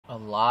A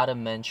lot of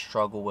men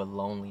struggle with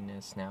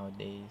loneliness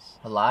nowadays.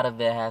 A lot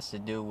of it has to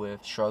do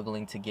with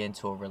struggling to get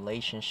into a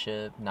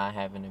relationship, not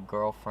having a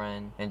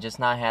girlfriend, and just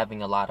not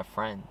having a lot of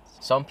friends.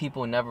 Some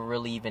people never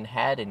really even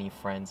had any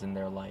friends in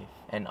their life,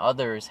 and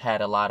others had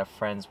a lot of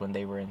friends when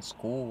they were in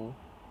school.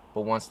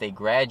 But once they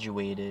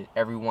graduated,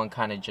 everyone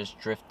kind of just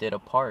drifted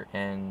apart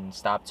and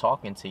stopped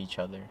talking to each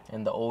other.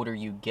 And the older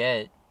you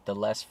get, the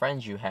less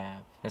friends you have.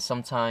 And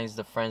sometimes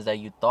the friends that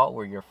you thought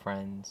were your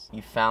friends,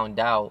 you found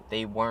out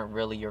they weren't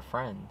really your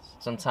friends.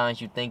 Sometimes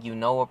you think you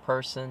know a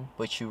person,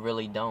 but you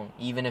really don't,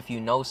 even if you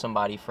know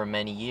somebody for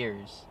many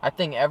years. I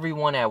think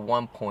everyone at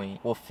one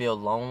point will feel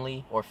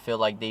lonely or feel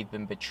like they've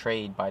been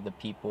betrayed by the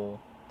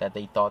people that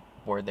they thought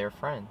were their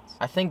friends.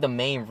 I think the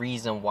main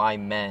reason why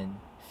men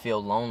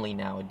feel lonely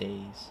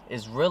nowadays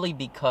is really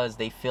because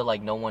they feel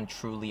like no one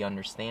truly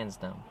understands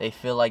them. They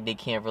feel like they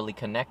can't really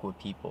connect with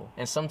people.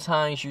 And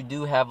sometimes you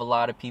do have a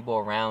lot of people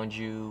around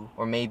you,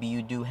 or maybe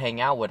you do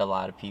hang out with a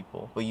lot of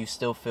people, but you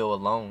still feel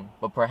alone.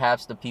 But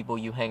perhaps the people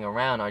you hang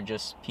around are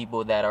just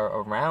people that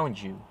are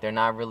around you. They're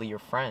not really your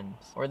friends.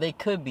 Or they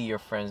could be your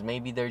friends.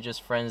 Maybe they're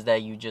just friends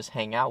that you just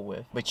hang out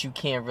with, but you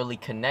can't really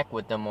connect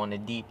with them on a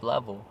deep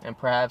level. And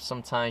perhaps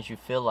sometimes you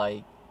feel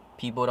like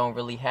people don't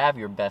really have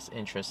your best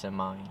interests in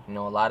mind. You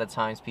know, a lot of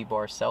times people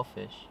are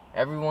selfish.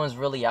 Everyone's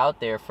really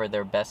out there for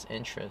their best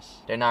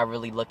interests. They're not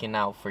really looking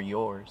out for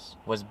yours,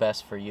 what's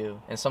best for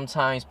you. And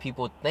sometimes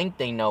people think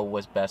they know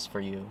what's best for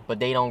you, but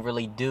they don't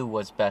really do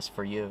what's best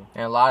for you.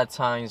 And a lot of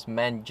times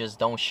men just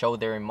don't show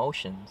their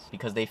emotions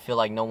because they feel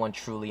like no one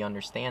truly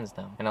understands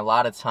them. And a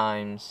lot of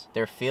times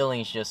their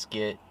feelings just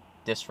get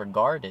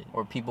disregarded,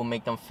 or people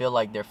make them feel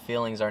like their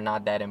feelings are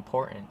not that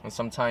important. And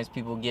sometimes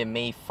people get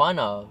made fun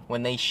of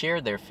when they share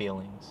their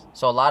feelings.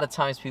 So a lot of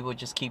times people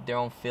just keep their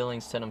own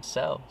feelings to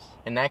themselves,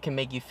 and that can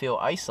make you feel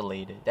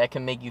isolated. That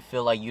can make you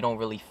feel like you don't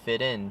really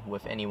fit in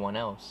with anyone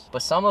else.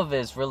 But some of it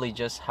is really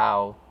just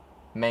how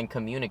men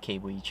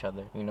communicate with each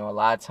other. You know, a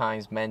lot of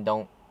times men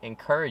don't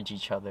encourage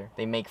each other.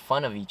 They make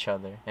fun of each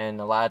other,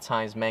 and a lot of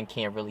times men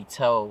can't really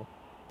tell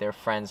their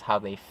friends how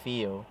they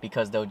feel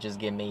because they'll just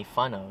get made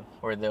fun of,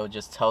 or they'll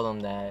just tell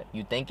them that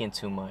you thinking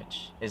too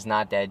much. It's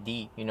not that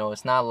deep. You know,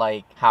 it's not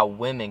like how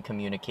women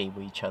communicate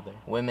with each other.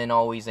 Women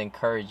always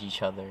encourage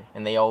each other,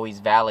 and they always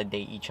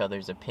validate each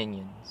other's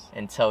opinions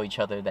and tell each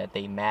other that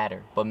they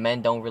matter. But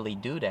men don't really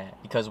do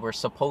that because we're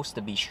supposed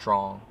to be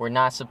strong. We're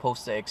not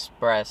supposed to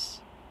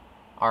express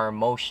our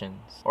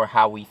emotions or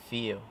how we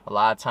feel. A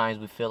lot of times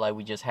we feel like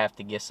we just have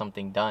to get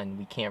something done.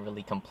 We can't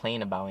really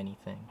complain about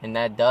anything. And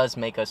that does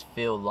make us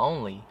feel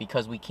lonely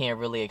because we can't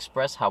really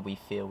express how we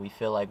feel. We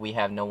feel like we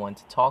have no one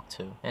to talk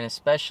to. And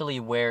especially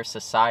where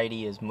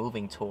society is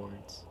moving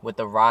towards, with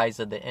the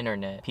rise of the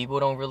internet, people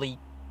don't really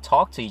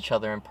talk to each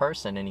other in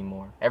person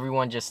anymore.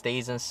 Everyone just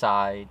stays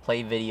inside,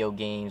 play video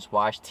games,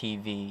 watch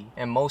TV,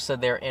 and most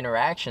of their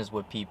interactions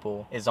with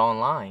people is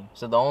online.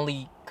 So the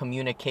only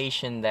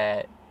communication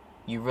that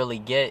you really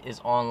get is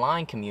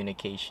online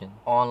communication,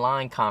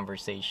 online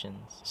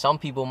conversations. Some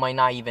people might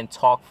not even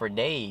talk for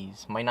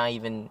days, might not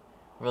even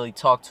really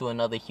talk to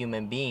another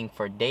human being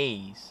for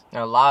days.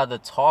 And a lot of the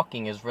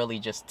talking is really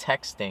just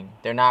texting.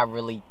 They're not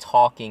really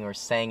talking or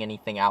saying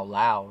anything out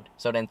loud.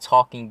 So then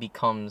talking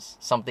becomes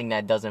something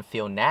that doesn't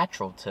feel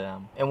natural to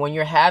them. And when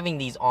you're having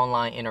these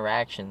online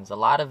interactions, a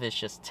lot of it's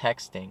just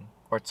texting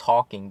or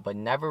talking, but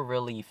never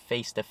really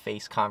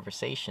face-to-face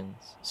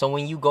conversations. So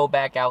when you go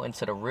back out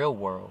into the real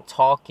world,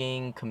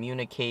 talking,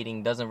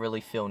 communicating doesn't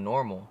really feel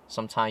normal.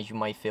 Sometimes you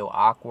might feel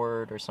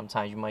awkward, or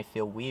sometimes you might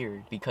feel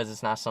weird because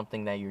it's not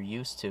something that you're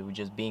used to.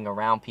 Just being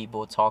around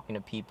people, talking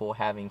to people,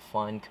 having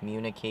fun,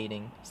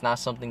 communicating, it's not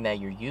something that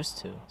you're used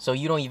to. So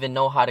you don't even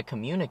know how to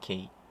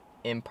communicate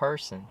in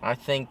person. I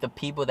think the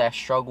people that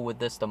struggle with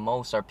this the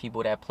most are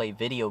people that play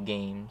video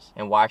games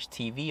and watch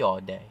TV all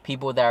day.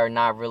 People that are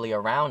not really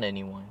around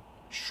anyone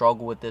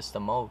struggle with this the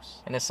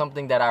most. And it's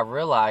something that I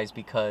realized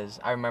because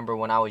I remember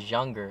when I was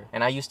younger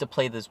and I used to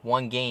play this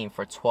one game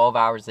for 12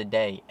 hours a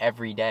day,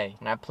 every day.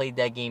 And I played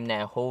that game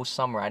that whole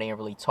summer. I didn't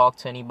really talk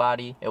to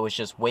anybody. It was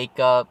just wake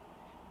up,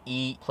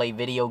 eat, play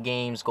video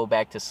games, go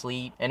back to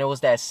sleep. And it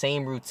was that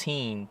same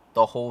routine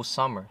the whole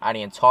summer. I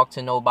didn't talk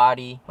to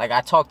nobody. Like,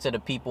 I talked to the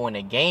people in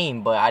the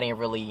game, but I didn't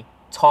really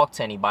talk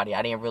to anybody.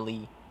 I didn't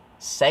really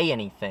say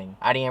anything.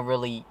 I didn't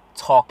really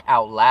talk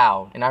out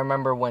loud. And I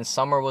remember when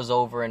summer was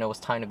over and it was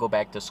time to go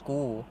back to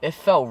school, it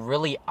felt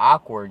really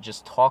awkward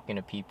just talking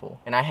to people.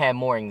 And I had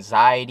more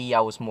anxiety,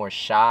 I was more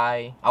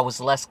shy, I was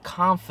less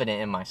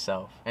confident in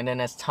myself. And then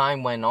as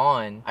time went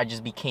on, I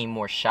just became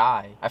more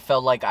shy. I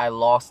felt like I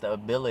lost the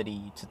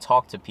ability to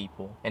talk to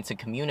people and to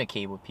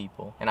communicate with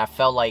people. And I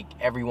felt like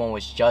everyone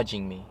was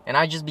judging me. And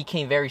I just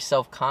became very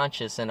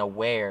self-conscious and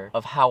aware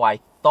of how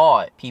I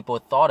thought people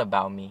thought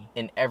about me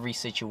in every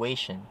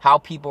situation. How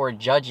people are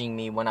judging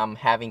me when I'm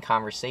having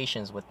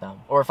conversations with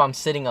them. Or if I'm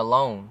sitting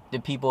alone, do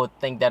people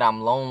think that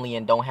I'm lonely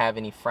and don't have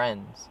any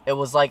friends? It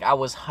was like I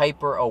was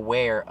hyper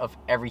aware of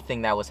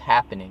everything that was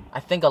happening. I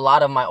think a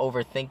lot of my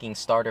overthinking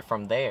started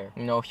from there.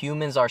 You know,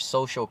 humans are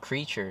social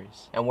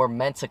creatures and we're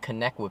meant to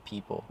connect with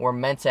people. We're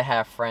meant to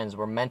have friends.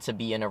 We're meant to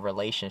be in a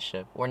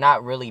relationship. We're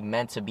not really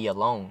meant to be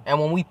alone. And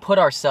when we put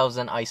ourselves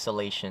in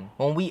isolation,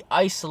 when we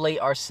isolate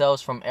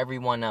ourselves from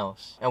everyone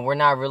else, and we're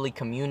not really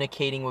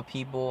communicating with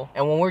people,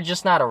 and when we're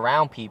just not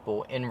around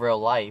people in real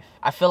life,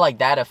 I feel like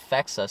that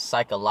affects us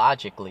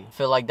psychologically. I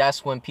feel like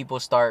that's when people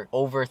start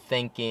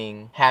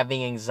overthinking,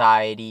 having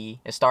anxiety,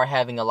 and start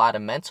having a lot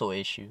of mental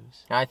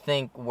issues. And I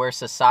think where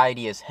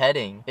society is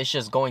heading, it's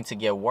just going to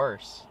get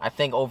worse. I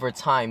think over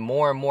time,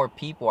 more and more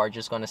people are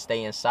just going to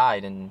stay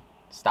inside and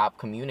stop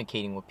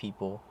communicating with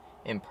people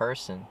in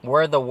person.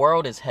 Where the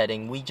world is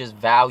heading, we just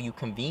value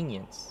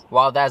convenience.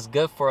 While that's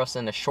good for us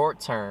in the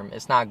short term,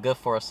 it's not good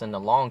for us in the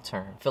long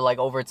term. I feel like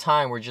over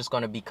time, we're just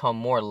going to become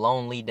more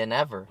lonely than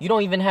ever. You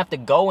don't even have to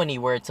go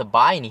anywhere to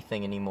buy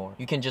anything anymore.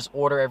 You can just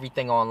order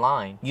everything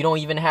online. You don't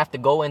even have to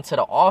go into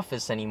the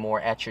office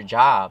anymore at your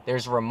job.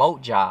 There's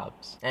remote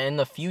jobs. And in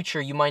the future,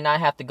 you might not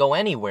have to go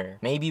anywhere.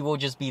 Maybe we'll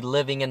just be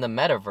living in the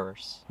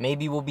metaverse.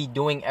 Maybe we'll be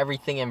doing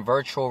everything in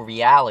virtual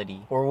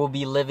reality, or we'll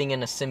be living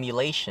in a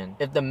simulation.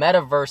 If the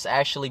metaverse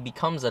actually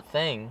becomes a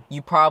thing,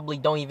 you probably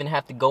don't even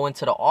have to go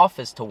into the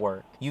office to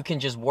work. You can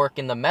just work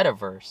in the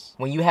metaverse.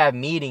 When you have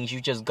meetings,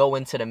 you just go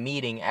into the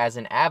meeting as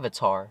an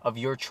avatar of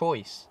your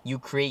choice. You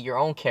create your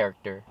own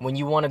character. When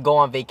you want to go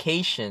on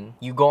vacation,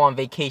 you go on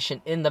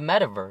vacation in the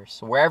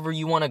metaverse. Wherever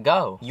you want to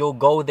go, you'll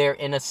go there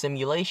in a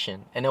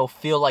simulation and it'll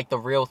feel like the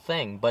real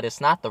thing, but it's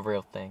not the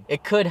real thing.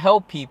 It could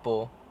help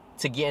people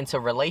to get into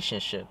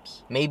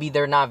relationships. Maybe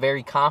they're not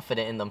very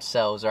confident in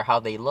themselves or how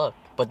they look,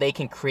 but they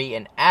can create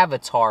an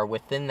avatar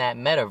within that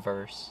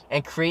metaverse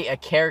and create a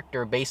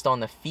character based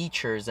on the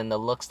features and the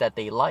looks that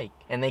they like.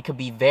 And they could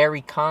be very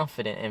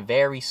confident and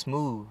very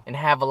smooth and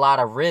have a lot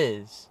of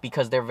riz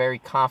because they're very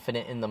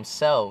confident in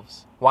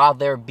themselves while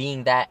they're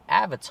being that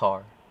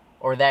avatar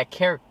or that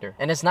character.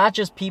 And it's not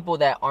just people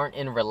that aren't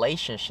in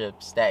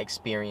relationships that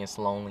experience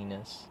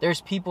loneliness.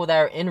 There's people that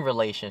are in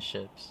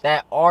relationships,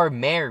 that are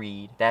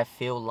married, that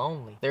feel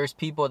lonely. There's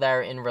people that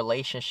are in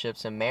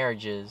relationships and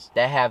marriages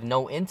that have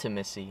no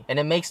intimacy, and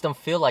it makes them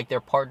feel like their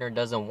partner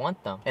doesn't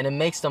want them. And it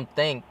makes them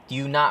think, do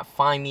you not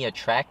find me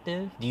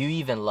attractive? Do you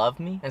even love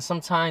me? And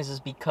sometimes it's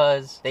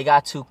because they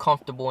got too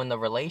comfortable in the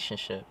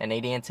relationship and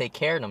they didn't take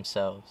care of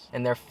themselves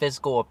and their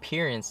physical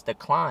appearance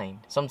declined.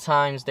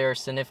 Sometimes their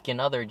significant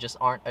other just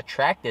aren't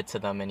attracted to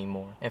them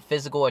anymore. And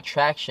physical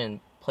attraction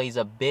plays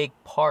a big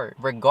part,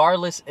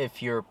 regardless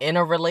if you're in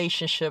a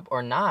relationship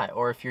or not,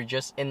 or if you're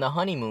just in the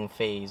honeymoon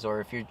phase,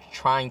 or if you're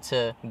trying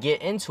to get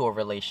into a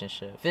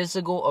relationship.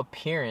 Physical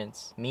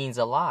appearance means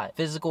a lot.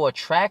 Physical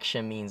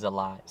attraction means a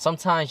lot.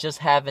 Sometimes just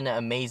having an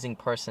amazing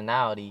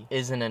personality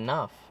isn't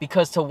enough,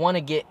 because to want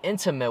to get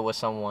intimate with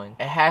someone,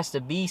 it has to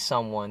be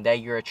someone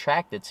that you're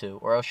attracted to,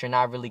 or else you're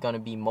not really going to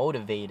be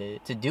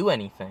motivated to do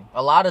anything.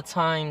 A lot of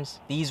times,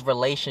 these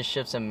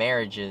relationships and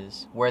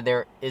marriages where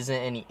there isn't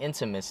any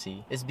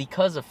intimacy is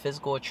because of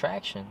physical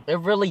attraction. It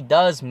really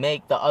does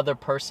make the other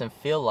person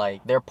feel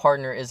like their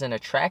partner isn't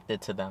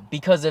attracted to them.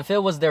 Because if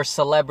it was their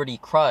celebrity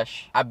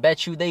crush, I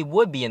bet you they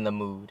would be in the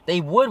mood.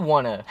 They would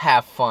want to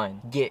have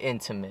fun, get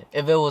intimate.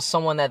 If it was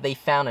someone that they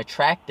found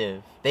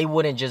attractive, they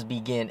wouldn't just be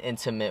getting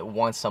intimate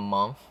once a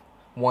month,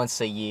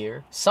 once a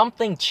year.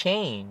 Something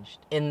changed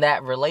in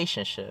that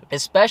relationship,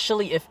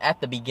 especially if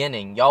at the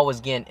beginning y'all was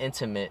getting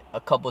intimate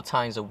a couple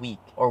times a week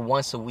or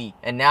once a week,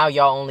 and now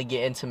y'all only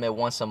get intimate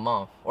once a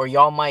month, or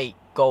y'all might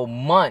go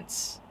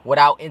months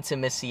without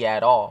intimacy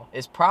at all.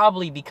 It's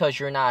probably because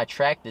you're not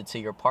attracted to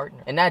your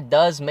partner. And that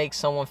does make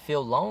someone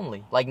feel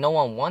lonely, like no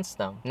one wants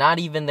them, not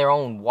even their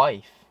own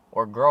wife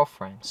or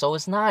girlfriend. So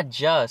it's not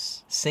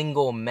just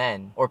single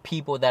men or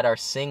people that are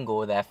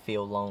single that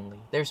feel lonely.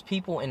 There's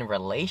people in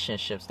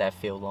relationships that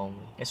feel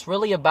lonely. It's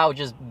really about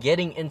just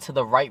getting into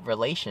the right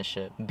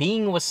relationship,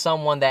 being with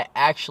someone that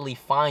actually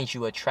finds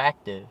you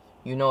attractive.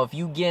 You know, if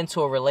you get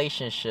into a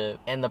relationship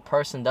and the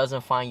person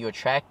doesn't find you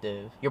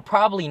attractive, you're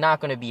probably not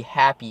going to be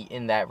happy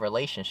in that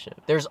relationship.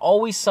 There's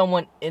always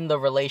someone in the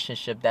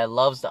relationship that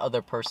loves the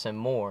other person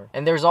more.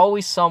 And there's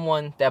always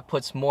someone that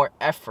puts more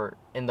effort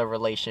in the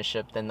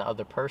relationship than the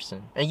other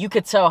person. And you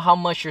could tell how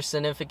much your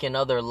significant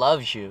other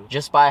loves you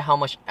just by how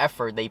much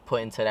effort they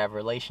put into that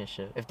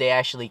relationship. If they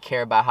actually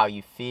care about how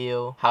you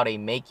feel, how they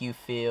make you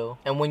feel.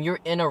 And when you're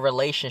in a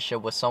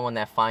relationship with someone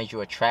that finds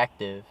you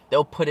attractive,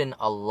 they'll put in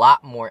a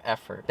lot more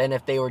effort than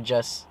if they were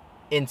just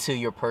into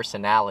your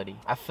personality.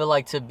 I feel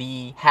like to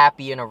be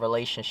happy in a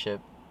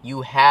relationship,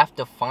 You have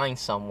to find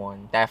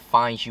someone that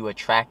finds you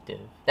attractive.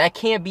 That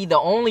can't be the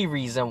only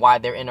reason why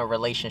they're in a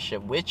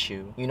relationship with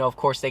you. You know, of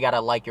course, they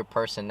gotta like your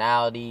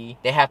personality.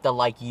 They have to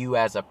like you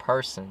as a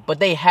person. But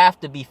they have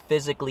to be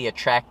physically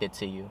attracted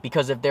to you.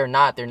 Because if they're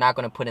not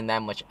gonna put in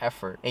that much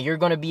effort. And you're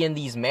gonna be in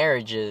these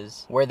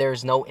marriages where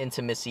there's no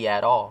intimacy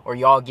at all. Or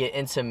y'all get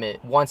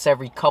intimate once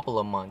every couple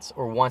of months.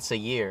 Or once a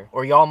year.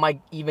 Or y'all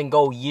might even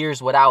go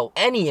years without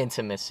any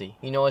intimacy.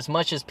 You know, as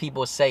much as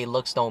people say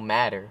looks don't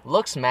matter,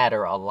 looks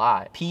matter a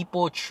lot.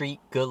 People treat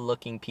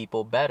good-looking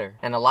people better.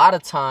 And a lot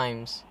of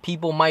times,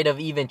 people might have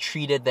even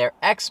treated their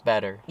ex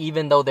better,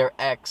 even though their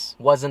ex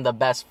wasn't the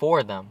best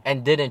for them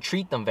and didn't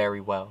treat them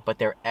very well, but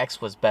their ex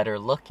was better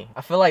looking.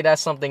 I feel like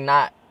that's something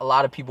not a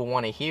lot of people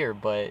want to hear,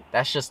 but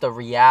that's just the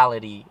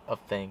reality of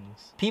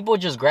things. People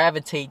just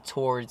gravitate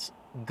towards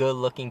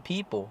good-looking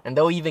people, and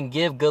they'll even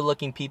give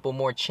good-looking people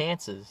more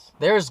chances.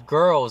 There's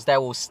girls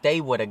that will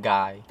stay with a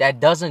guy that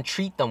doesn't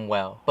treat them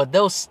well, but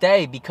they'll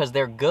stay because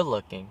they're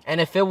good-looking.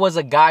 And if it was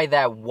a guy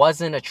that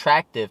wasn't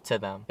attractive to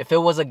them, if it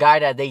was a guy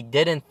that they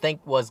didn't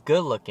think was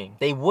good-looking,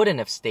 they wouldn't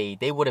have stayed.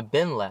 They would have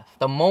been left.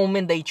 The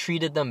moment they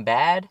treated them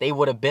bad, they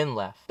would have been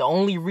left. The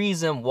only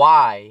reason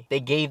why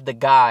they gave the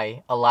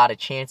guy a lot of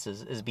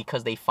chances is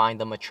because they find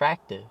them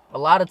attractive. A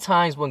lot of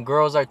times when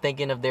girls are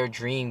thinking of their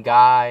dream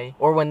guy,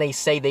 or when they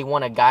say they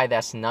want a guy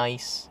that's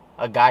nice,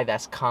 a guy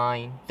that's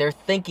kind, they're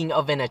thinking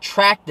of an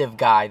attractive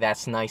guy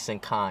that's nice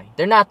and kind.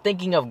 They're not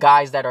thinking of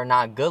guys that are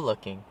not good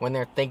looking when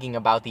they're thinking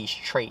about these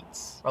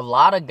traits. A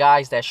lot of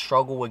guys that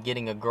struggle with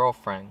getting a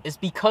girlfriend is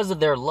because of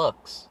their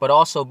looks, but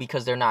also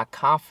because they're not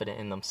confident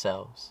in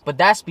themselves. But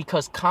that's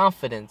because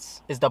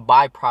confidence is the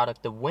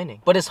byproduct of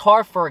winning. But it's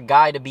hard for a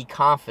guy to be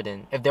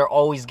confident if they're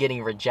always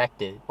getting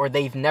rejected, or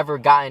they've never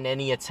gotten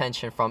any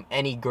attention from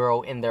any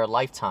girl in their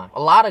lifetime.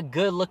 A lot of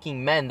good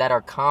looking men that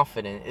are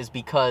confident is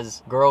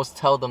because girls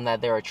tell them that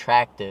they're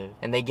attractive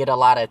and they get a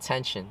lot of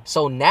attention.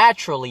 So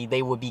naturally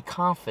they would be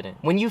confident.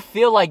 When you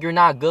feel like you're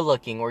not good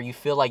looking, or you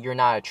feel like you're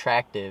not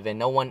attractive and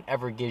no one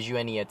ever gives you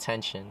any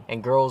attention,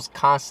 and girls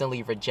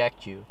constantly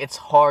reject you, it's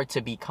hard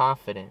to be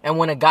confident. And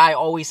when a guy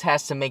always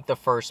has to make the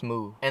first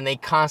move and they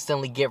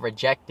constantly get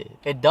rejected,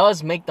 it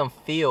does make them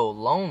feel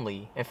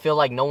lonely and feel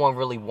like no one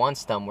really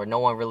wants them or no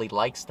one really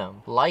likes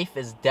them. Life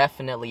is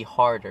definitely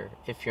harder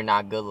if you're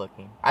not good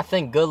looking. I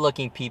think good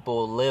looking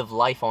people live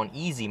life on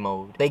easy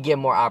mode. They get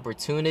more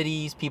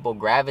opportunities, people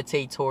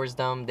gravitate towards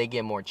them, they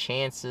get more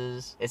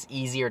chances, it's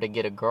easier to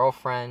get a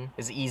girlfriend,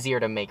 it's easier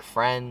to make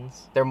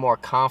friends, they're more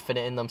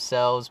confident in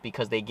themselves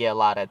because they get a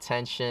lot of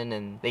attention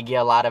and they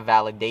get a lot of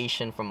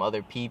validation from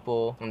other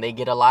people, and they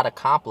get a lot of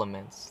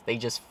compliments. They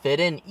just fit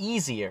in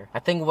easier. I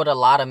think what a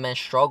lot of men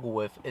struggle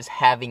with is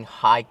having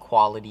high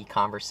quality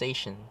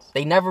conversations.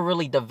 They never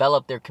really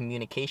develop their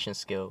communication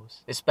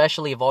skills,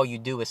 especially if all you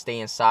do is stay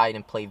inside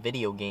and play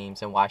video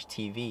games and watch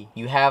TV.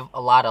 You have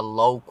a lot of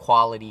low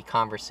quality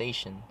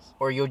conversations,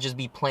 or you'll just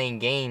be playing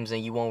games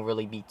and you won't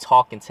really be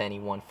talking to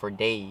anyone for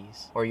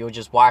days, or you'll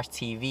just watch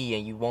TV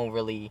and you won't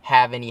really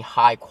have any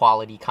high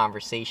quality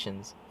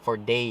conversations for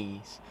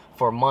days,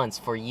 for months,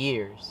 for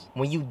years.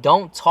 When you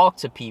don't talk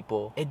to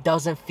people, it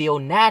doesn't feel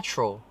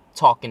natural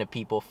talking to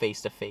people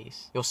face to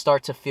face. You'll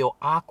start to feel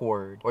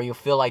awkward, or you'll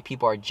feel like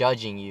people are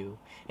judging you,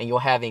 and you'll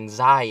have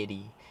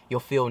anxiety. You'll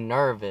feel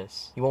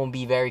nervous. You won't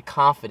be very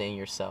confident in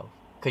yourself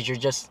because you're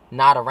just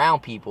not around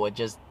people. It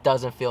just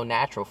doesn't feel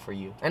natural for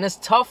you. And it's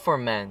tough for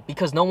men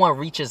because no one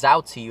reaches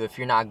out to you if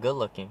you're not good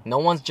looking. No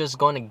one's just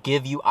going to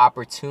give you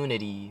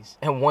opportunities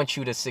and want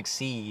you to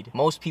succeed.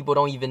 Most people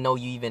don't even know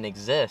you even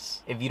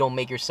exist if you don't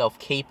make yourself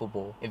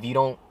capable, if you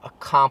don't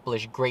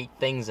accomplish great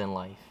things in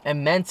life.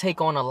 And men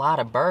take on a lot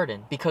of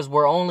burden because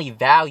we're only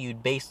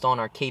valued based on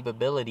our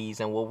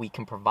capabilities and what we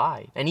can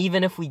provide. And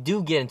even if we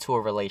do get into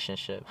a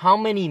relationship, how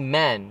many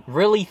men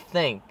really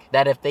think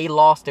that if they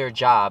lost their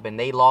job and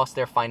they lost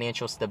their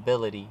financial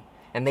stability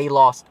and they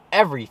lost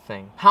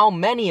everything, how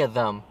many of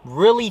them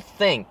really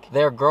think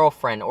their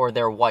girlfriend or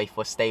their wife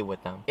will stay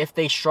with them if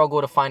they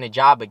struggle to find a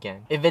job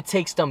again? If it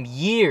takes them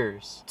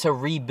years to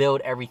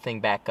rebuild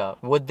everything back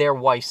up, would their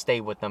wife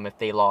stay with them if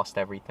they lost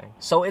everything?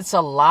 So it's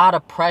a lot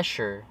of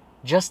pressure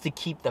just to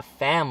keep the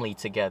family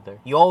together.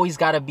 You always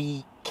gotta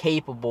be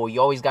capable.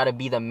 You always got to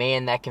be the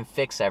man that can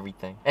fix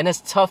everything. And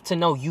it's tough to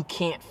know you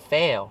can't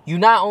fail. You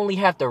not only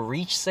have to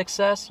reach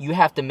success, you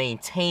have to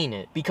maintain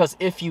it. Because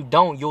if you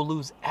don't, you'll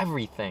lose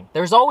everything.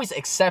 There's always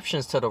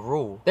exceptions to the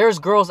rule. There's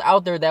girls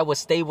out there that would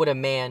stay with a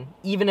man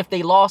even if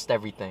they lost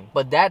everything.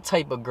 But that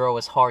type of girl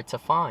is hard to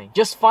find.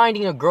 Just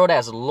finding a girl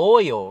that's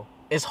loyal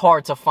is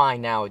hard to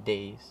find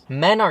nowadays.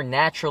 Men are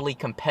naturally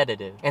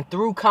competitive, and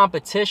through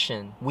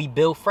competition, we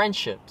build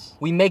friendships.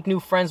 We make new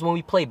friends when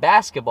we play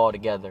basketball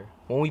together,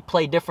 when we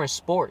play different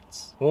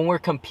sports, when we're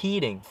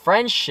competing.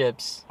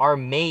 Friendships are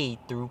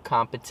made through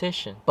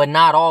competition, but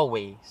not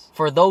always.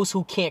 For those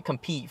who can't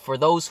compete, for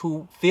those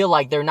who feel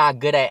like they're not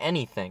good at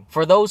anything,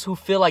 for those who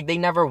feel like they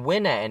never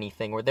win at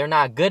anything or they're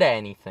not good at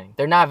anything,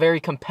 they're not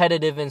very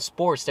competitive in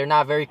sports, they're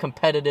not very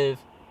competitive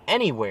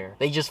anywhere.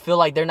 They just feel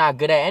like they're not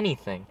good at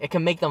anything. It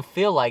can make them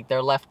feel like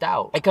they're left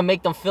out. It can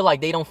make them feel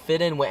like they don't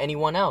fit in with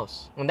anyone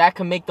else. And that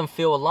can make them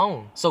feel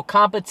alone. So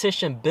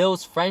competition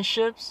builds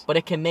friendships, but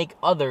it can make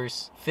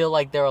others feel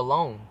like they're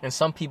alone. And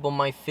some people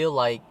might feel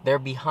like they're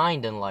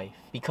behind in life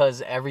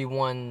because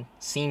everyone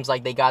seems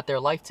like they got their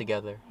life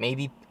together.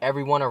 Maybe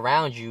everyone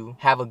around you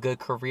have a good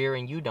career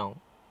and you don't.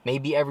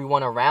 Maybe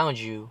everyone around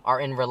you are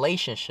in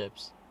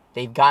relationships.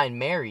 They've gotten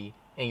married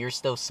and you're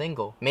still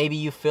single. Maybe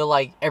you feel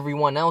like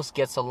everyone else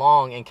gets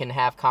along and can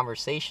have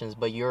conversations,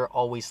 but you're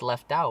always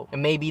left out.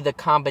 And maybe the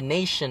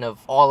combination of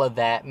all of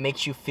that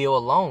makes you feel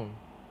alone.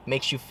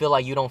 Makes you feel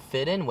like you don't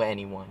fit in with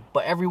anyone.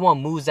 But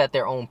everyone moves at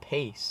their own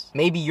pace.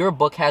 Maybe your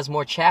book has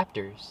more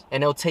chapters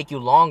and it'll take you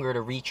longer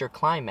to reach your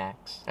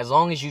climax. As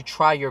long as you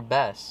try your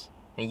best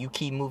and you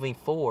keep moving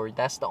forward,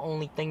 that's the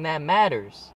only thing that matters.